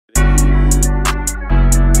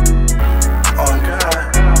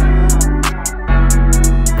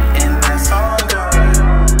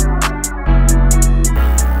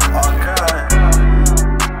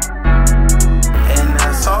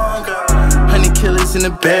killers in the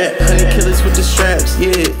back, 100 killers with the straps,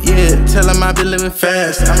 yeah, yeah. Tell them I been living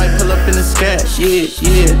fast, I might pull up in the scat, yeah,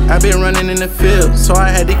 yeah. I been running in the field, so I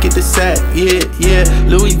had to get the sack, yeah, yeah.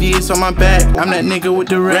 Louis V is on my back, I'm that nigga with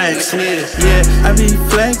the racks, yeah, yeah. I be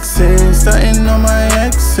flexing, starting on my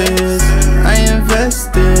exes. I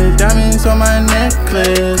invested, diamonds on my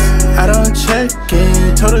necklace. I don't check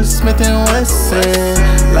in, told her Smith &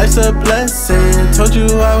 Wesson. Life's a blessing, told you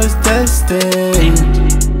I was destined.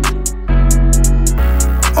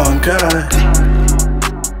 On God,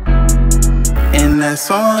 and that's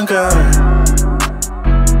on God.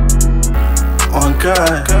 On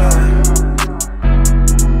God,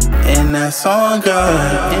 and that's on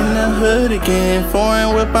God. In the hood again,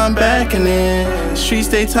 foreign whip I'm backing in. Streets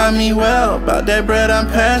they taught me well, about that bread I'm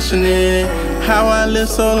passionate. How I live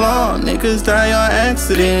so long, niggas die on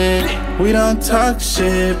accident. We don't talk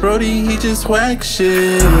shit, Brody he just whack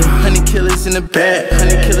shit. 100 killers in the back,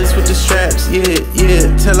 100 killers with the straps, yeah,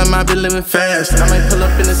 yeah. Tell them I been living fast, I might pull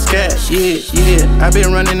up in the scat, yeah, yeah. I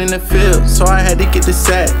been running in the field, so I had to get the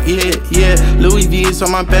sack, yeah, yeah. Louis V is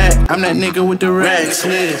on my back, I'm that nigga with the racks,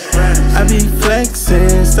 yeah. I be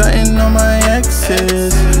flexing, starting on my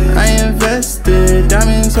exes. I invested,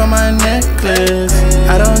 diamonds on my necklace.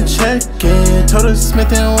 I don't check in, told her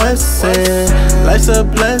Smith & Wesson. Life's a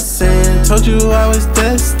blessing, told you I was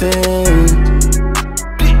destined.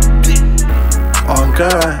 On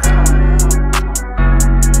God.